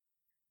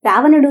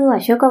రావణుడు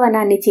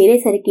అశోకవనాన్ని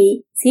చేరేసరికి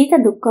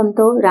సీత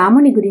దుఃఖంతో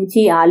రాముని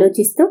గురించి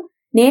ఆలోచిస్తూ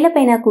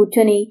నేలపైన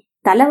కూర్చొని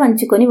తల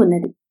వంచుకొని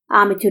ఉన్నది.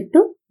 ఆమె చుట్టూ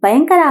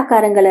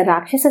భయంకరాకారం గల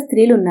రాక్షస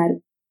స్త్రీలున్నారు.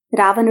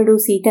 రావణుడు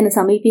సీతను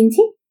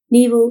సమీపించి,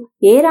 నీవు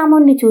ఏ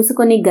రాముణ్ణి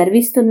చూసుకొని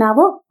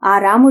గర్విస్తున్నావో ఆ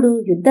రాముడు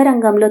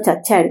యుద్ధరంగంలో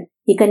చచ్చాడు.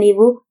 ఇక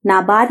నీవు నా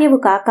భార్యవు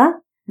కాక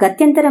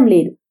గత్యంతరం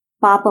లేదు.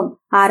 పాపం,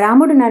 ఆ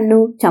రాముడు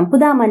నన్ను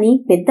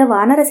చంపుదామని పెద్ద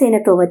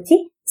వానరసేనతో వచ్చి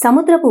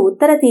సముద్రపు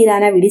ఉత్తర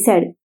తీరాన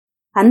విడిశాడు.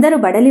 అందరూ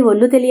బడలి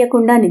ఒళ్ళు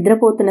తెలియకుండా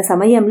నిద్రపోతున్న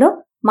సమయంలో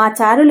మా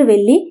చారులు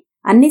వెళ్లి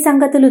అన్ని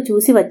సంగతులు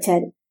చూసి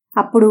వచ్చారు.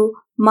 అప్పుడు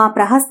మా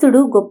ప్రహస్తుడు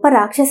గొప్ప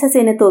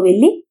రాక్షససేనతో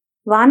వెళ్లి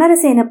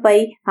వానరసేనపై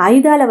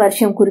ఆయుధాల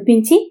వర్షం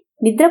కురిపించి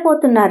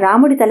నిద్రపోతున్న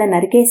రాముడి తల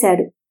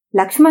నరికేశాడు.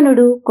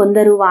 లక్ష్మణుడు,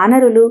 కొందరు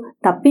వానరులు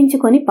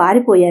తప్పించుకొని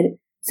పారిపోయారు.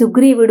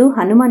 సుగ్రీవుడు,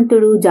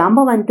 హనుమంతుడు,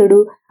 జాంబవంతుడు,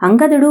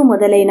 అంగదుడు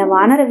మొదలైన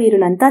వానర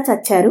వీరులంతా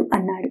చచ్చారు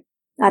అన్నాడు.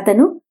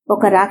 అతను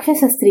ఒక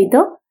రాక్షస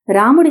స్త్రీతో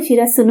రాముడి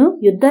శిరస్సును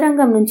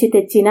యుద్ధరంగం నుంచి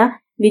తెచ్చిన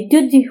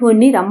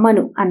విద్యుజ్జిహ్వుణ్ణి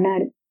రమ్మను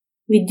అన్నాడు.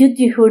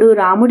 విద్యుజ్జిహ్వుడు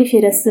రాముడి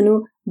శిరస్సును,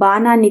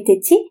 బాణాన్ని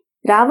తెచ్చి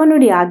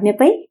రావణుడి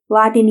ఆజ్ఞపై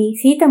వాటిని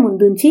సీత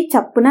ముందుంచి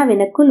చప్పున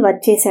వెనక్కు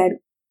వచ్చేశాడు.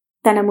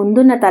 తన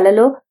ముందున్న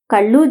తలలో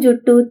కళ్ళు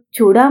జుట్టు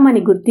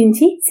చూడామని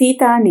గుర్తించి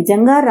సీత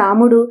నిజంగా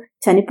రాముడు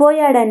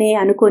చనిపోయాడనే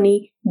అనుకొని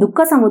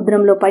దుఃఖ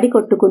సముద్రంలో పడి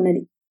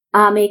కొట్టుకున్నది.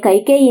 ఆమె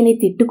కైకేయిని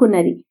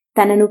తిట్టుకున్నది.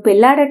 తనను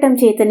పెళ్లాడటం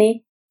చేతనే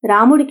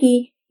రాముడికి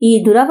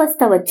ఈ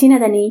దురవస్థ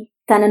వచ్చినదని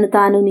తనను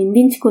తాను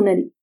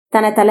నిందించుకున్నది.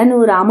 తన తలను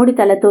రాముడి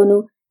తలతోనూ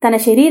తన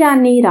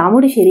శరీరాన్ని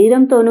రాముడి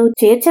శరీరంతోనూ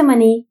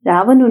చేర్చమని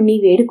రావణుణ్ణి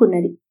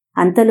వేడుకున్నది.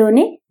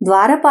 అంతలోనే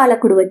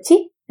ద్వారపాలకుడు వచ్చి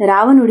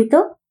రావణుడితో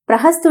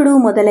ప్రహస్తుడు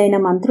మొదలైన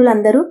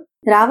మంత్రులందరూ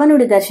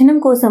రావణుడి దర్శనం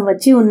కోసం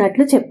వచ్చి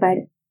ఉన్నట్లు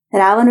చెప్పాడు.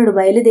 రావణుడు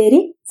బయలుదేరి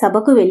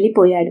సభకు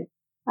వెళ్లిపోయాడు.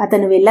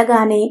 అతను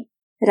వెళ్లగానే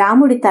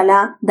రాముడి తల,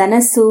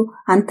 ధనస్సు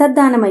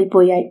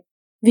అంతర్ధానమైపోయాయి.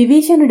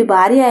 విభీషణుడి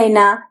భార్య అయిన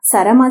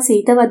సరమ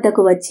సీత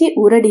వద్దకు వచ్చి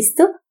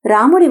ఊరడిస్తూ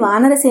రాముడి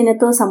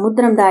వానరసేనతో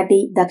సముద్రం దాటి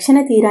దక్షిణ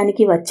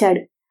తీరానికి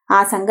వచ్చాడు. ఆ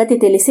సంగతి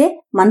తెలిసే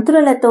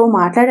మంత్రులతో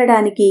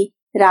మాట్లాడడానికి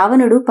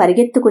రావణుడు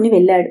పరిగెత్తుకుని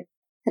వెళ్లాడు.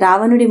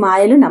 రావణుడి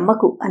మాయలు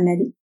నమ్మకు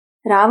అన్నది.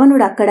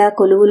 రావణుడక్కడ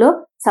కొలువులో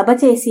సభ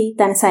చేసి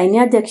తన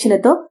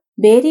సైన్యాధ్యక్షులతో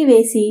బేరీ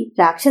వేసి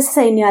రాక్షస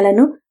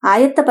సైన్యాలను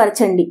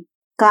ఆయత్తపరచండి,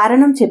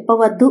 కారణం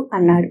చెప్పవద్దు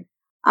అన్నాడు.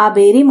 ఆ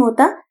బేరీ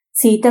మోత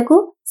సీతకు,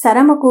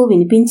 సరమకు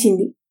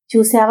వినిపించింది.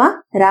 చూశావా,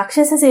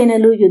 రాక్షస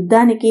సేనలు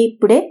యుద్ధానికి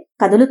ఇప్పుడే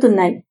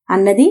కదులుతున్నాయి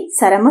అన్నది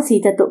సరమ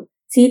సీతతో.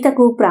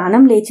 సీతకు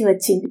ప్రాణం లేచి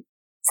వచ్చింది.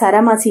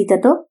 సరమ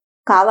సీతతో,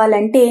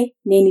 కావాలంటే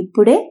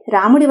నేనిప్పుడే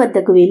రాముడి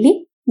వద్దకు వెళ్లి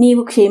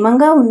నీవు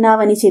క్షేమంగా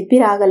ఉన్నావని చెప్పి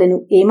రాగలను,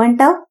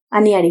 ఏమంటావ్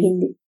అని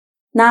అడిగింది.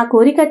 నా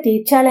కోరిక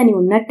తీర్చాలని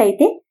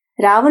ఉన్నట్టయితే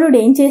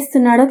రావణుడేం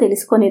చేస్తున్నాడో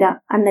తెలుసుకొనిరా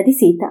అన్నది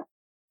సీత.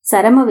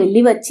 సరమ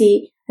వెళ్లి వచ్చి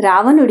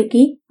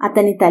రావణుడికి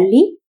అతని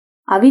తల్లి,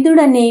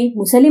 అవిదుడనే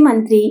ముసలి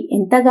మంత్రి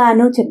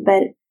ఎంతగానో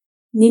చెప్పారు.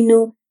 నిన్ను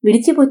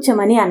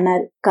విడిచిపుచ్చమని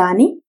అన్నారు.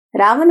 కాని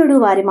రావణుడు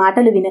వారి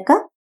మాటలు వినక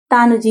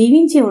తాను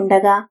జీవించి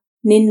ఉండగా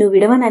నిన్ను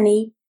విడవనని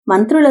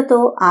మంత్రులతో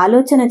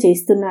ఆలోచన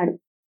చేస్తున్నాడు.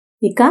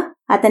 ఇక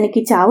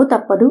అతనికి చావు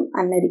తప్పదు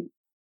అన్నది.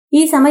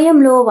 ఈ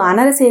సమయంలో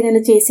వానరసేనలు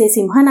చేసే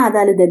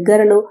సింహనాదాలు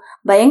దగ్గరలో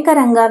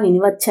భయంకరంగా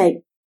వినివచ్చాయి.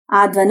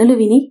 ఆ ధ్వనులు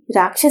విని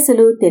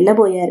రాక్షసులు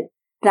తెల్లబోయారు.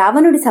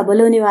 రావణుడి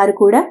సభలోని వారు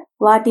కూడా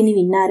వాటిని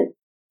విన్నారు.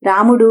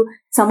 రాముడు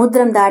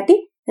సముద్రం దాటి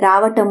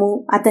రావటము,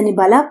 అతని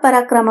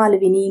బలపరాక్రమాలు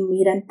విని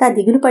మీరంతా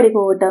దిగులు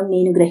పడిపోవటం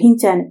నేను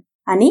గ్రహించాను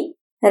అని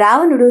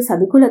రావణుడు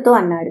సభికులతో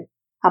అన్నాడు.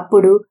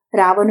 అప్పుడు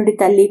రావణుడి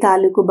తల్లి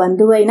తాలూకు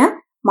బంధువైన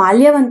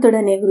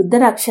మాల్యవంతుడనే వృద్ధ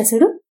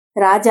రాక్షసుడు,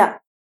 రాజా,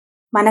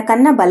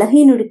 మనకన్నా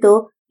బలహీనుడితో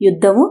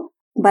యుద్ధము,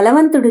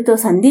 బలవంతుడితో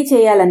సంధి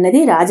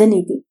చేయాలన్నది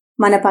రాజనీతి.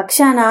 మన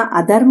పక్షాన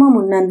అధర్మం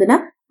ఉన్నందున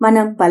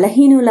మనం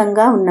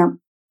బలహీనులంగా ఉన్నాం.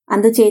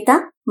 అందుచేత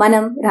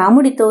మనం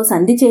రాముడితో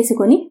సంధి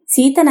చేసుకుని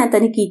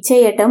సీతనతనికి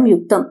ఇచ్చేయటం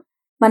యుక్తం.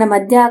 మన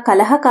మధ్య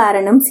కలహ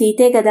కారణం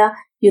సీతే గదా.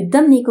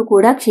 యుద్ధం నీకు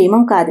కూడా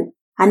క్షేమం కాదు.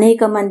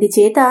 అనేక మంది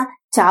చేత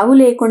చావు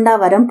లేకుండా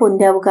వరం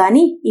పొందావు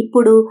కాని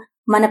ఇప్పుడు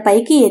మన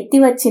పైకి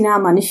ఎత్తివచ్చిన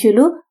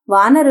మనుష్యులు,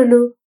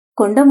 వానరులు,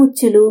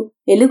 కొండముచ్చులు,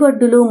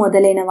 ఎలుగొడ్డులు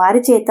మొదలైన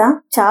వారిచేత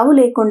చావు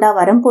లేకుండా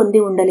వరం పొంది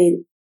ఉండలేదు.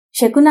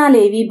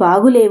 శకునాలేవి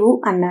బాగులేవు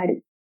అన్నాడు.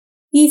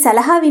 ఈ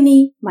సలహా విని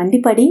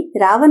మండిపడి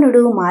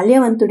రావణుడు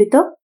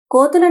మాల్యవంతుడితో,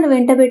 కోతులను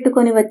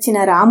వెంటబెట్టుకొని వచ్చిన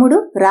రాముడు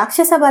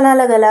రాక్షస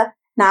బలాల గల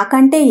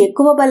నాకంటే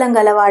ఎక్కువ బలం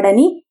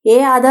గలవాడని ఏ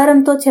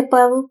ఆధారంతో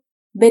చెప్పావు?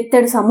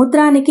 బెత్తడు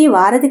సముద్రానికి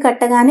వారధి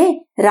కట్టగానే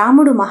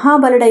రాముడు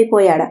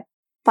మహాబలుడైపోయాడా?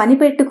 పని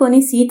పెట్టుకొని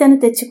సీతను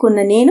తెచ్చుకున్న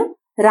నేను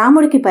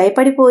రాముడికి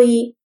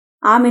భయపడిపోయి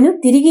ఆమెను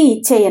తిరిగి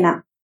ఇచ్చేయనా?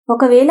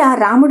 ఒకవేళ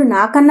రాముడు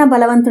నాకన్నా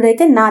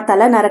బలవంతుడైతే నా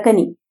తల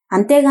నరకని,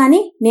 అంతేగాని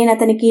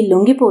నేనతనికి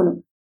లొంగిపోను.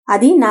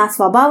 అది నా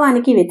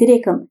స్వభావానికి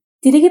వ్యతిరేకం.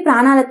 తిరిగి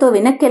ప్రాణాలతో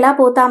వెనక్కెలా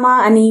పోతామా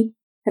అని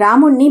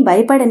రాముణ్ణి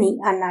భయపడని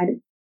అన్నాడు.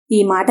 ఈ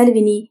మాటలు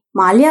విని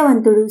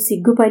మాల్యావంతుడు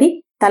సిగ్గుపడి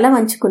తల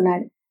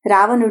వంచుకున్నాడు.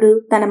 రావణుడు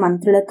తన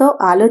మంత్రులతో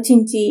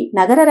ఆలోచించి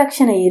నగర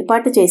రక్షణ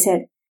ఏర్పాటు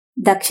చేశాడు.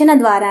 దక్షిణ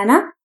ద్వారాన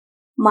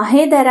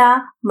మహేధర,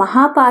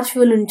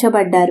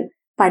 మహాపార్శ్వులుంచబడ్డారు.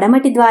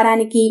 పడమటి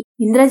ద్వారానికి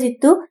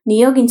ఇంద్రజిత్తు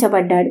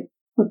నియోగించబడ్డాడు.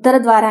 ఉత్తర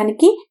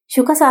ద్వారానికి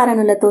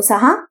శుకసారణులతో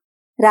సహా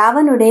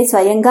రావణుడే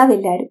స్వయంగా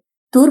వెళ్ళాడు.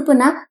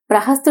 తూర్పున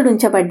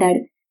ప్రహస్తుడుంచబడ్డాడు.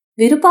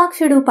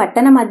 విరూపాక్షుడు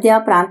పట్టణ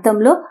మధ్య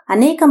ప్రాంతంలో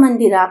అనేక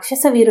మంది రాక్షస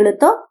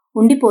వీరులతో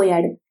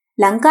ఉండిపోయాడు.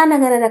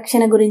 లంకానగర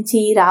రక్షణ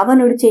గురించి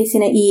రావణుడు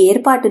చేసిన ఈ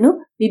ఏర్పాటును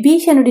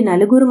విభీషణుడి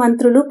నలుగురు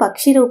మంత్రులు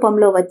పక్షి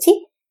రూపంలో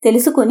వచ్చి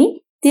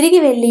తెలుసుకుని తిరిగి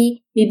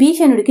వెళ్లి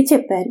విభీషణుడికి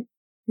చెప్పారు.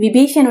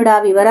 విభీషణుడా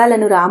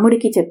వివరాలను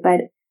రాముడికి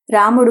చెప్పాడు.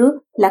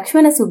 రాముడు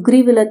లక్ష్మణ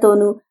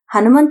సుగ్రీవులతోనూ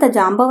హనుమంత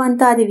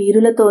జాంబవంతాది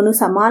వీరులతోనూ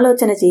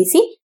సమాలోచన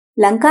చేసి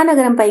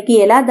లంకానగరంపైకి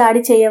ఎలా దాడి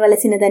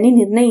చేయవలసినదని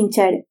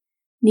నిర్ణయించాడు.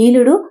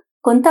 నీలుడు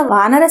కొంత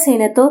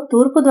వానరసేనతో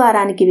తూర్పు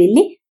ద్వారానికి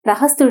వెళ్లి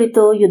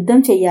ప్రహస్తుడితో యుద్ధం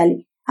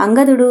చెయ్యాలి.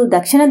 అంగదుడు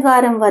దక్షిణ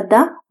ద్వారం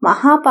వద్ద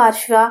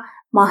మహాపార్శ్వ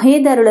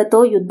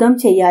మహేధరులతో యుద్ధం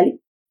చెయ్యాలి.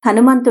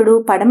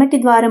 హనుమంతుడు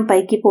పడమటి ద్వారం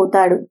పైకి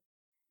పోతాడు.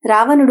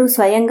 రావణుడు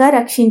స్వయంగా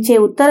రక్షించే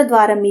ఉత్తర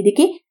ద్వారం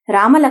మీదికి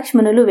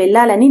రామలక్ష్మణులు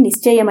వెళ్లాలని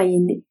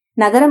నిశ్చయమయ్యింది.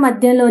 నగర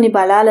మధ్యంలోని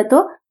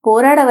బలాలతో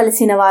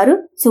పోరాడవలసిన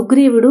వారు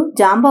సుగ్రీవుడు,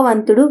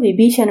 జాంబవంతుడు,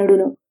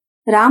 విభీషణుడును.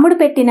 రాముడు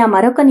పెట్టిన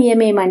మరొక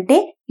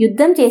నియమేమంటే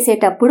యుద్ధం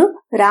చేసేటప్పుడు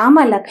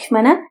రామ,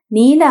 లక్ష్మణ,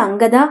 నీల,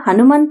 అంగద,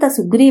 హనుమంత,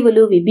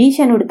 సుగ్రీవులు,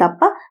 విభీషణుడు తప్ప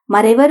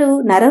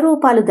మరెవరూ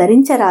నరరూపాలు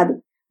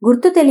ధరించరాదు.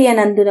 గుర్తు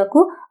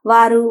తెలియనందునకు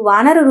వారు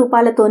వానర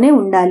రూపాలతోనే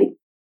ఉండాలి.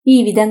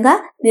 ఈ విధంగా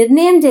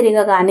నిర్ణయం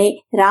జరగగానే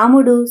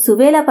రాముడు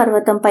సువేల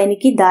పర్వతం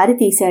పైనికి దారి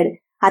తీశాడు.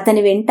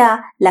 అతని వెంట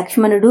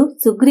లక్ష్మణుడు,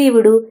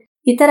 సుగ్రీవుడు,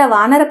 ఇతర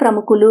వానర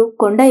ప్రముఖులు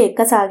కొండ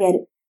ఎక్కసాగారు.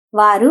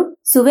 వారు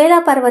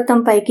సువేల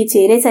పర్వతం పైకి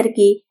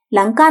చేరేసరికి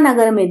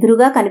లంకానగరం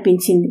ఎదురుగా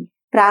కనిపించింది.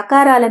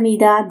 ప్రాకారాల మీద,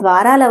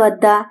 ద్వారాల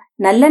వద్ద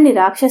నల్లని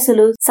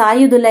రాక్షసులు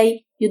సాయుధులై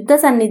యుద్ధ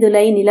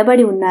సన్నిధులై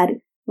నిలబడి ఉన్నారు.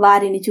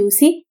 వారిని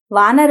చూసి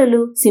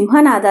వానరులు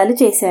సింహనాదాలు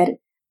చేశారు.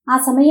 ఆ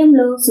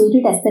సమయంలో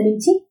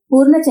సూర్యుడస్తమించి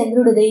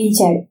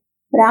పూర్ణచంద్రుడుదయించాడు.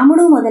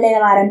 రాముడు మొదలైన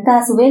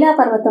వారంతా సువేలా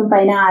పర్వతం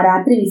పైన ఆ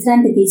రాత్రి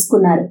విశ్రాంతి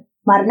తీసుకున్నారు.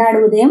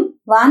 మర్నాడు ఉదయం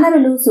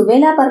వానరులు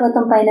సువేలా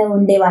పర్వతం పైన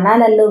ఉండే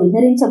వనాలలో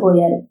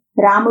విహరించబోయారు.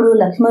 రాముడు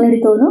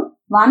లక్ష్మణుడితోనూ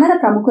వానర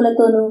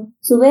ప్రముఖులతోనూ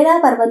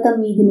సువేలా పర్వతం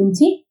మీది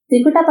నుంచి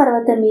త్రికుట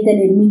పర్వతం మీద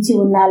నిర్మించి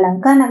ఉన్న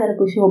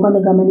లంకానగరపు శోభను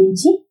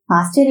గమనించి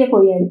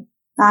ఆశ్చర్యపోయాడు.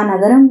 ఆ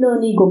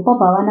నగరంలోని గొప్ప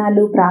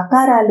భవనాలు,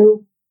 ప్రాకారాలు,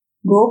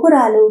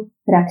 గోపురాలు,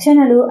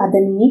 రక్షణలు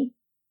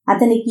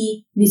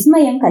అతనికి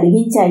విస్మయం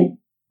కలిగించాయి.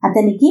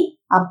 అతనికి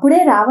అప్పుడే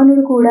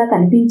రావణుడు కూడా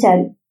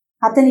కనిపించాడు.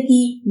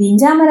 అతనికి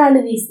వింజామరాలు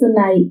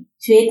వీస్తున్నాయి.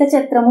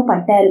 శ్వేతఛత్రము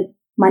పట్టారు.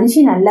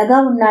 మనిషి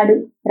నల్లగా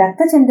ఉన్నాడు.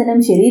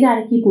 రక్తచందనం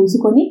శరీరానికి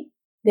పూసుకొని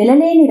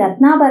వెలలేని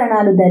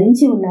రత్నాభరణాలు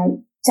ధరించి ఉన్నాడు.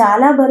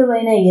 చాలా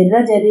బరువైన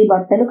ఎర్ర జర్రి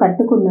బట్టలు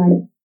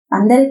కట్టుకున్నాడు.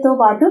 అందరితో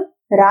పాటు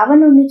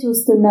రావణుణ్ణి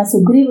చూస్తున్న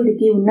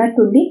సుగ్రీవుడికి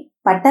ఉన్నట్టుండి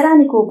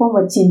పట్టరాని కోపం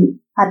వచ్చింది.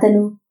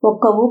 అతను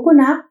ఒక్క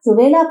ఊపున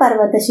సువేలా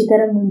పర్వత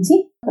శిఖరం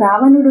నుంచి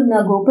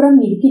రావణుడున్న గోపురం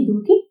మీదికి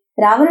దూకి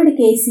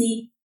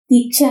రావణుడికేసి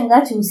తీక్షంగా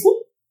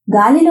చూసి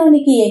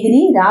గాలిలోనికి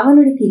ఎగిరి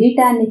రావణుడి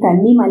కిరీటాన్ని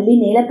తన్ని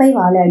మళ్లీ నేలపై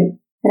వాలాడు.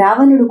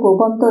 రావణుడు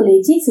కోపంతో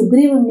లేచి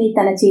సుగ్రీవుణ్ణి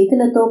తన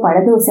చేతులతో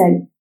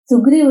పడదోశాడు.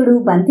 సుగ్రీవుడు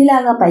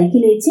బంతిలాగా పైకి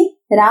లేచి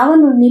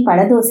రావణుణ్ణి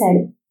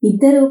పడదోశాడు.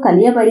 ఇద్దరూ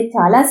కలియబడి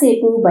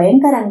చాలాసేపు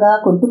భయంకరంగా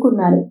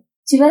కొట్టుకున్నారు.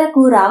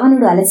 చివరకు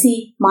రావణుడు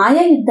అలసి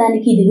మాయా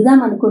యుద్ధానికి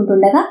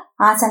దిగుదామనుకుంటుండగా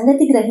ఆ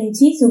సంగతి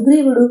గ్రహించి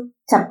సుగ్రీవుడు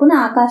చప్పున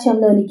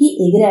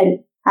ఆకాశంలోనికి ఎగిరాడు.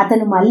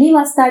 అతను మళ్లీ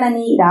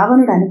వస్తాడని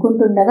రావణుడు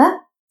అనుకుంటుండగా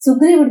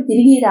సుగ్రీవుడు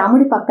తిరిగి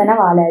రాముడి పక్కన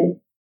వాలాడు.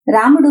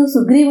 రాముడు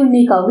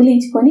సుగ్రీవుణ్ణి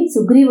కౌగిలించుకొని,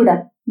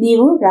 సుగ్రీవుడా,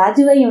 నీవు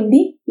రాజువై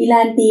ఉండి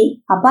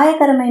ఇలాంటి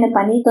అపాయకరమైన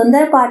పని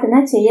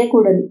తొందరపాటున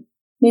చేయకూడదు.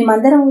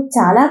 మేమందరం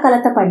చాలా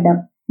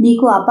కలతపడ్డాం.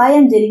 నీకు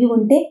అపాయం జరిగి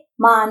ఉంటే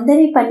మా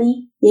అందరి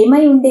పని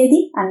ఏమై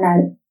ఉండేది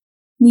అన్నాడు.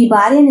 నీ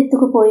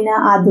భార్యనెత్తుకుపోయిన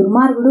ఆ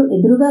దుర్మార్గుడు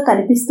ఎదురుగా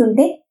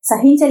కనిపిస్తుంటే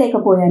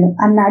సహించలేకపోయాను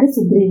అన్నాడు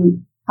సుగ్రీవుడు.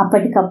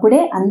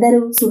 అప్పటికప్పుడే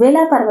అందరూ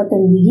సువేలా పర్వతం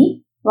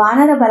దిగి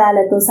వానర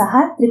బలాలతో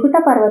సహా త్రికుట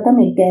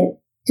పర్వతం ఎక్కారు.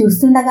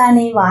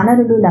 చూస్తుండగానే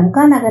వానరులు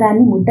లంకా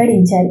నగరాన్ని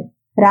ముట్టడించారు.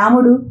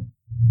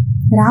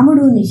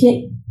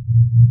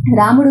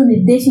 రాముడు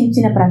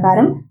నిర్దేశించిన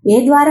ప్రకారం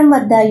ఏ ద్వారం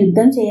వద్ద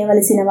యుద్ధం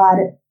చేయవలసిన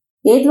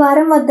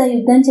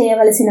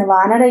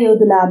వానర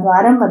యోధులు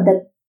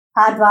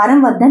ఆ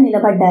ద్వారం వద్ద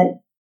నిలబడ్డారు.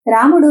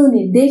 రాముడు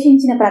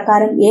నిర్దేశించిన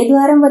ప్రకారం ఏ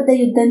ద్వారం వద్ద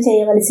యుద్ధం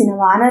చేయవలసిన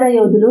వానర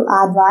యోధులు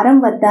ఆ ద్వారం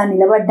వద్ద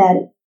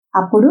నిలబడ్డారు.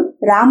 అప్పుడు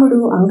రాముడు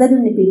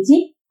అంగదుణ్ణి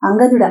పిలిచి,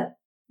 అంగదుడా,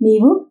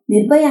 నీవు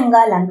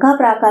నిర్భయంగా లంకా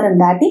ప్రాకారం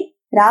దాటి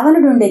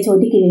రావణుడుండే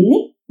చోటికి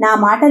వెళ్లి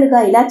నా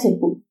మాటలుగా ఇలా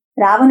చెప్పు.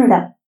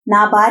 రావణుడా,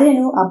 నా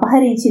భార్యను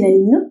అపహరించిన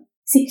నిన్ను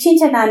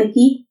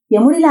శిక్షించటానికి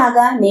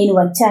యముడిలాగా నేను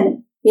వచ్చాను.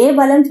 ఏ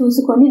బలం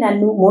చూసుకొని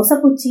నన్ను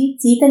మోసపుచ్చి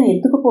సీతను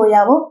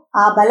ఎత్తుకుపోయావో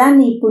ఆ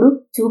బలాన్ని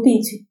ఇప్పుడు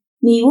చూపించు.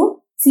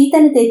 నీవు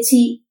సీతను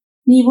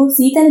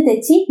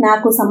తెచ్చి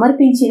నాకు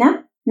సమర్పించిన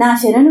నా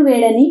శరణు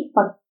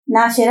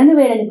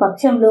వేడని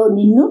పక్షంలో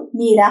నిన్ను,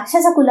 నీ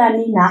రాక్షస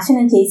కులాన్ని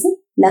నాశనం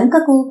చేసి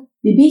లంకకు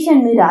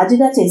విభీషణ్ణి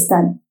రాజుగా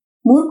చేస్తాను.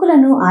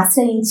 మూర్ఖులను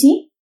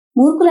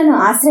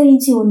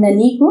ఆశ్రయించి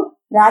ఉన్న నీకు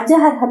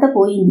రాజ్యార్హత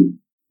పోయింది.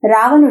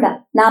 రావణుడా,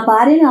 నా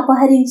భార్యను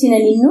అపహరించిన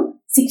నిన్ను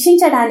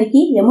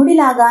శిక్షించడానికి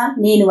యముడిలాగా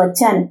నేను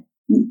వచ్చాను.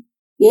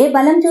 ఏ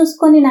బలం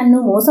చూసుకొని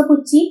నన్ను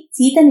మోసపుచ్చి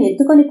సీతను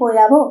ఎత్తుకొని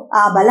పోయావో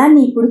ఆ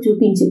బలాన్ని ఇప్పుడు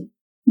చూపించు.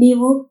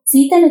 నీవు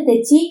సీతను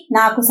తెచ్చి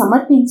నాకు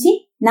సమర్పించి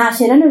నా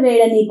శరణు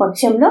వేడని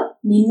పక్షంలో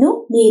నిన్ను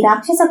నీ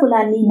రాక్షస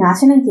కులాన్ని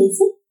నాశనం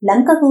చేసి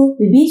లంకకు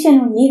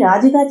విభీషణుణ్ణి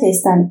రాజుగా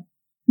చేస్తాను.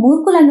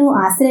 మూర్ఖులను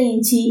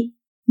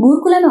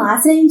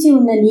ఆశ్రయించి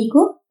ఉన్న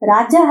నీకు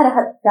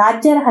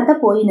రాజ్యార్హత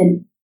పోయినది.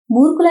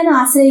 మూర్ఖులను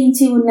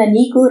ఆశ్రయించి ఉన్న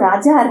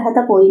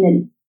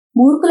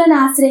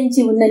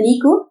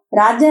నీకు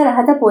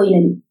రాజ్యార్హత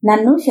పోయినది.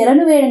 నన్ను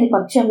శరణు వేడని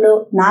పక్షంలో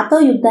నాతో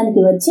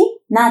యుద్ధానికి వచ్చి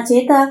నా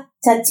చేత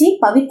చచ్చి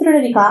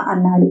పవిత్రుడివి కా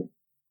అన్నాడు.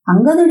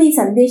 అంగదుడి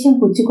సందేశం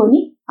పుచ్చుకొని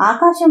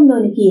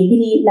ఆకాశంలోనికి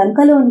ఎగిరి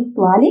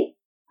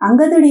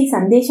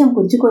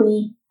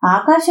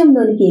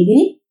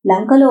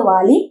లంకలో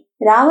వాలి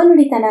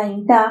రావణుడి తన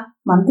ఇంట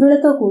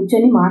మంత్రులతో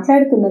కూర్చొని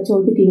మాట్లాడుతున్న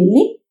చోటుకి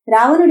వెళ్లి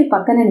రావణుడి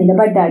పక్కన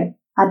నిలబడ్డాడు.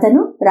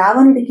 అతను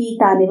రావణుడికి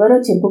తానెవరో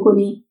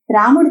చెప్పుకుని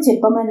రాముడు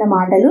చెప్పమన్న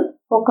మాటలు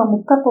ఒక్క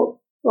ముక్క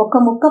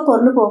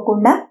పొర్లు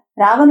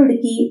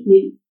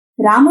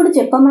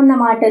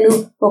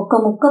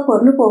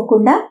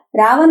పోకుండా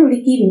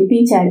రావణుడికి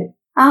వినిపించాడు.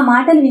 ఆ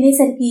మాటలు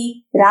వినేసరికి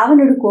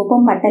రావణుడు కోపం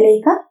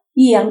పట్టలేక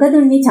ఈ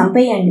అంగదుణ్ణి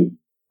చంపేయండి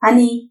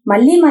అని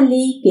మళ్లీ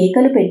మళ్లీ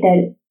కేకలు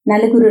పెట్టాడు.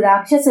 4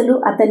 రాక్షసులు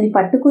అతన్ని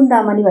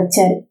పట్టుకుందామని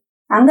వచ్చారు.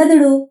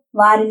 అంగదుడు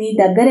వారిని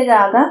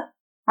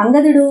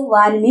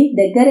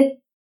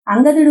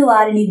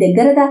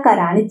దగ్గర దాకా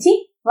రానిచ్చి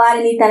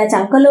వారిని తన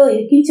చంకలో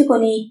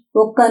ఇరికించుకొని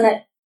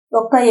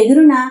ఒక్క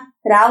ఎగురున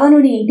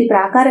రావణుడి ఇంటి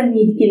ప్రాకారం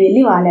మీదికి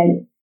వెళ్లి వాలాడు.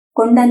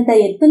 కొండంత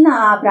ఎత్తున్న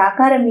ఆ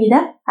ప్రాకారం మీద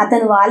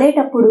అతను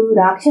వాలేటప్పుడు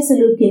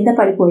రాక్షసులు కింద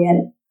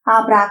పడిపోయారు. ఆ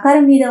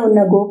ప్రాకారం మీద ఉన్న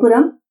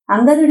గోపురం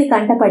అంగదుడి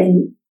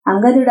కంటపడింది.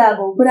 అంగదుడు ఆ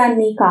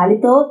గోపురాన్ని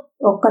కాలితో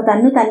ఒక్క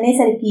తన్ను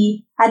తన్నేసరికి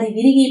అది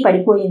విరిగి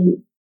పడిపోయింది.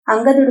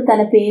 అంగదుడు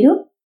తన పేరు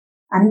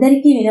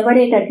అందరికీ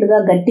వినబడేటట్లుగా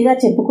గట్టిగా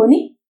చెప్పుకొని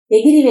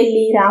ఎగిరి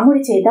వెళ్లి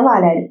రాముడి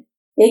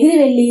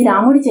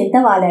చెంత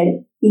వాలాడు.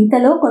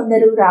 ఇంతలో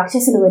కొందరు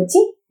రాక్షసులు వచ్చి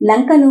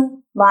లంకను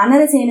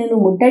వానరసేనను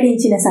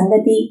ముట్టడించిన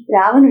సంగతి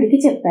రావణుడికి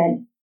చెప్పారు.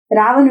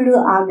 రావణుడు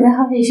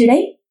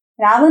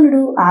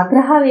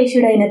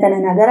ఆగ్రహావేశుడైన తన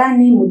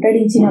నగరాన్ని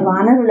ముట్టడించిన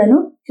వానరులను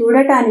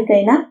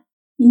చూడటానికైనా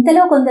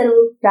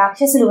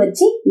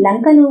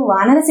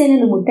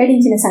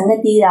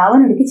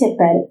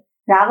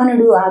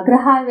రావణుడు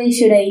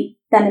ఆగ్రహావేశుడై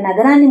తన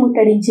నగరాన్ని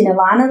ముట్టడించిన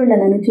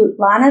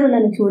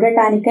వానరులను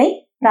చూడటానికై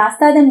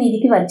ప్రాస్తాదం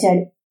మీదికి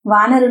వచ్చాడు.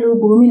 వానరులు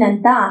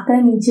భూమినంతా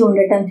ఆక్రమించి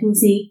ఉండటం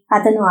చూసి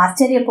అతను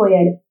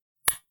ఆశ్చర్యపోయాడు.